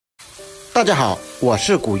大家好，我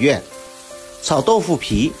是古月。炒豆腐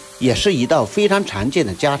皮也是一道非常常见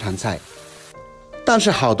的家常菜，但是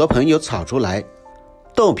好多朋友炒出来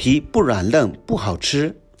豆皮不软嫩不好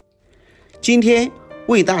吃。今天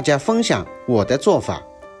为大家分享我的做法，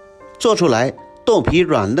做出来豆皮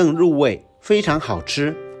软嫩入味，非常好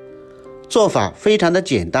吃。做法非常的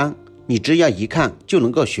简单，你只要一看就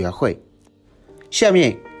能够学会。下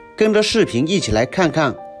面跟着视频一起来看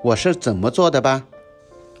看我是怎么做的吧。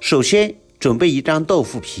首先准备一张豆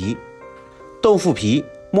腐皮，豆腐皮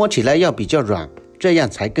摸起来要比较软，这样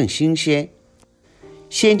才更新鲜。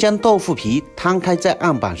先将豆腐皮摊开在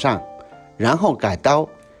案板上，然后改刀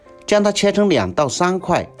将它切成2到3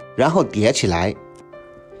块，然后叠起来，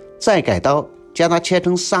再改刀将它切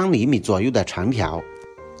成3厘米左右的长条。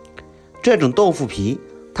这种豆腐皮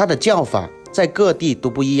它的叫法在各地都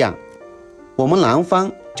不一样，我们南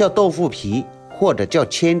方叫豆腐皮或者叫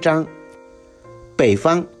千张，北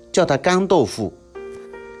方叫它干豆腐，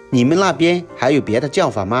你们那边还有别的叫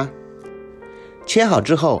法吗？切好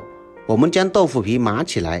之后，我们将豆腐皮码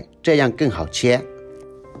起来，这样更好切。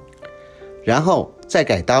然后再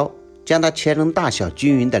改刀将它切成大小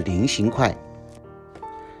均匀的菱形块，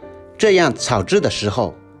这样炒制的时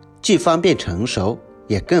候既方便成熟，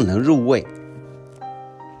也更能入味。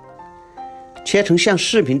切成像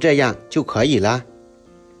视频这样就可以了。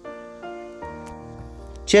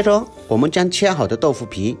接着我们将切好的豆腐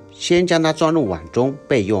皮先将它装入碗中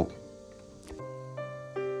备用。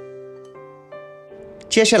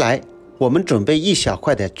接下来我们准备1小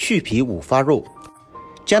块的去皮五花肉，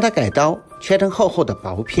将它改刀切成厚厚的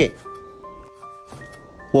薄片。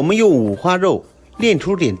我们用五花肉炼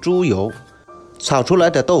出点猪油，炒出来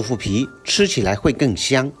的豆腐皮吃起来会更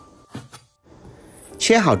香。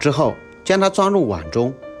切好之后将它装入碗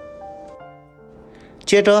中。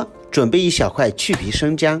接着准备1小块去皮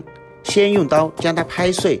生姜，先用刀将它拍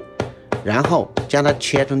碎，然后将它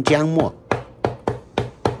切成姜末。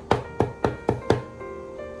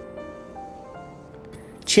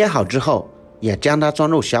切好之后也将它装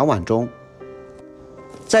入小碗中。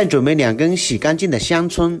再准备2根洗干净的香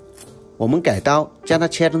葱，我们改刀将它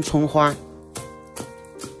切成葱花。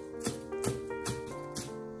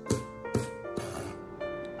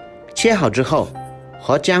切好之后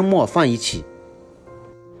和姜末放一起。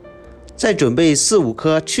再准备4、5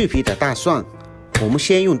颗去皮的大蒜，我们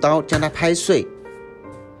先用刀将它拍碎，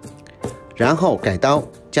然后改刀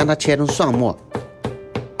将它切成蒜末。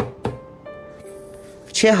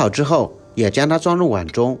切好之后也将它装入碗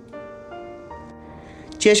中。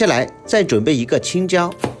接下来再准备1个青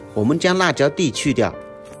椒，我们将辣椒蒂去掉，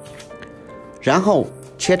然后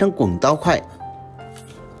切成滚刀块。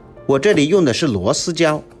我这里用的是螺丝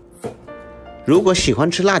椒，如果喜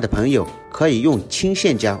欢吃辣的朋友可以用青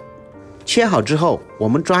线椒。切好之后我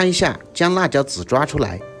们抓一下，将辣椒籽抓出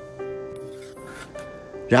来，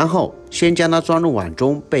然后先将它装入碗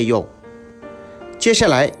中备用。接下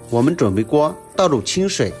来我们准备锅倒入清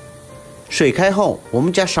水，水开后我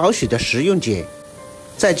们加少许的食用碱，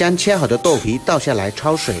再将切好的豆皮倒下来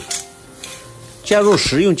焯水，加入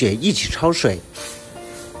食用碱一起焯水，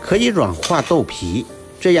可以软化豆皮，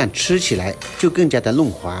这样吃起来就更加的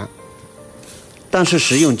嫩滑。但是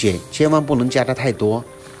食用碱千万不能加的太多。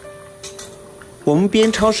我们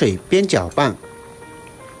边焯水边搅拌，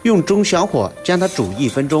用中小火将它煮1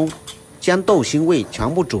分钟，将豆腥味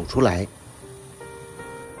全部煮出来。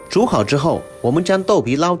煮好之后我们将豆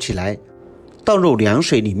皮捞起来，倒入凉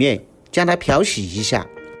水里面将它漂洗一下，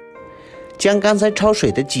将刚才焯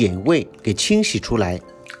水的碱味给清洗出来，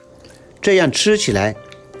这样吃起来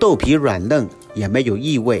豆皮软嫩也没有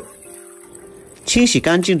异味。清洗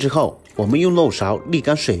干净之后我们用漏勺沥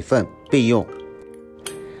干水分备用。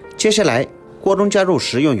接下来锅中加入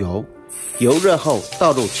食用油，油热后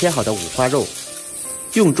倒入切好的五花肉，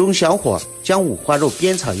用中小火将五花肉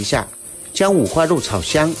煸炒一下，将五花肉炒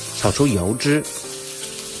香，炒出油脂。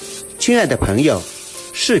亲爱的朋友，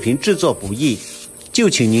视频制作不易，就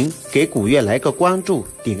请您给古月来个关注，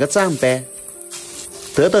点个赞呗。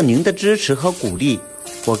得到您的支持和鼓励，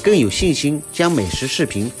我更有信心将美食视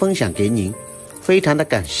频分享给您，非常的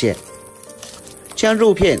感谢。将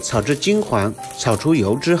肉片炒至金黄，炒出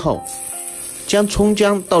油脂后，将葱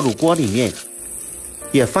姜倒入锅里面，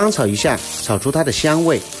也翻炒一下，炒出它的香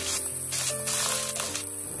味。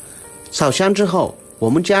炒香之后我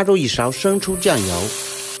们加入1勺生抽酱油，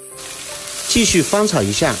继续翻炒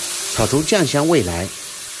一下，炒出酱香味来。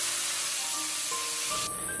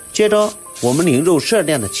接着我们淋入适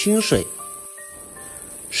量的清水，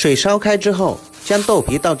水烧开之后将豆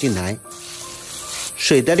皮倒进来，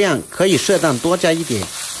水的量可以适当多加一点，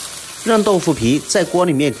让豆腐皮在锅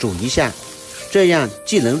里面煮一下，这样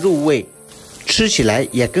既能入味，吃起来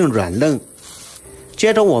也更软嫩。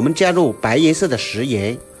接着我们加入白颜色的食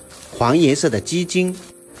盐、黄颜色的鸡精，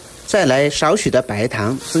再来少许的白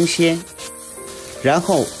糖增鲜，然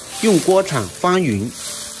后用锅铲翻匀，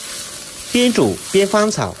边煮边翻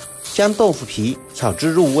炒，将豆腐皮炒至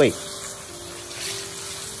入味。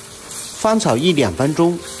翻炒1-2分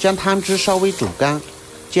钟，将汤汁稍微煮干。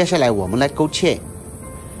接下来我们来勾芡，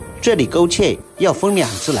这里勾芡要分2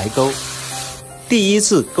次来勾。第一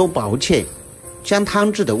次勾薄芡，将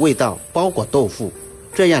汤汁的味道包裹豆腐，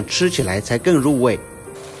这样吃起来才更入味。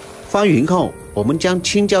翻匀后，我们将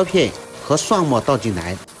青椒片和蒜末倒进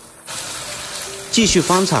来，继续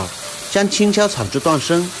翻炒，将青椒炒至断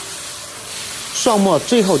生，蒜末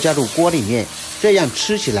最后加入锅里面，这样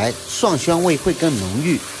吃起来蒜香味会更浓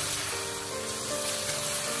郁。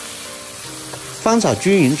翻炒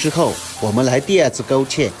均匀之后，我们来第2次勾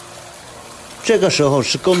芡，这个时候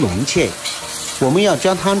是勾浓芡，我们要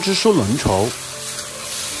将汤汁收浓稠，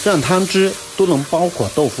让汤汁都能包裹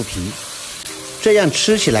豆腐皮，这样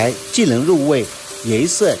吃起来既能入味，颜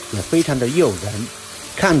色也非常的诱人，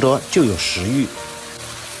看着就有食欲。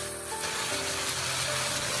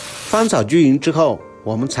翻炒均匀之后，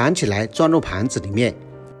我们盛起来装入盘子里面，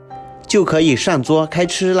就可以上桌开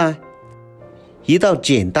吃啦。一道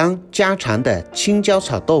简单家常的青椒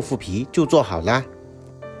炒豆腐皮就做好啦。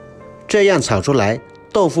这样炒出来，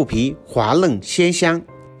豆腐皮滑嫩鲜香，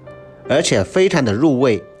而且非常的入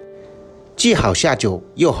味，既好下酒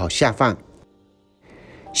又好下饭。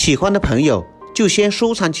喜欢的朋友就先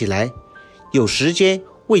收藏起来，有时间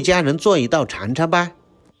为家人做一道尝尝吧。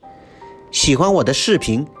喜欢我的视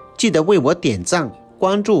频，记得为我点赞、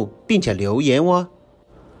关注并且留言哦。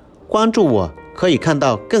关注我可以看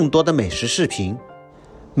到更多的美食视频，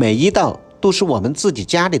每一道都是我们自己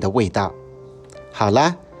家里的味道。好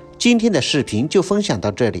啦，今天的视频就分享到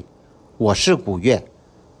这里，我是古月，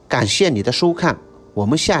感谢你的收看，我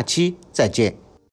们下期再见。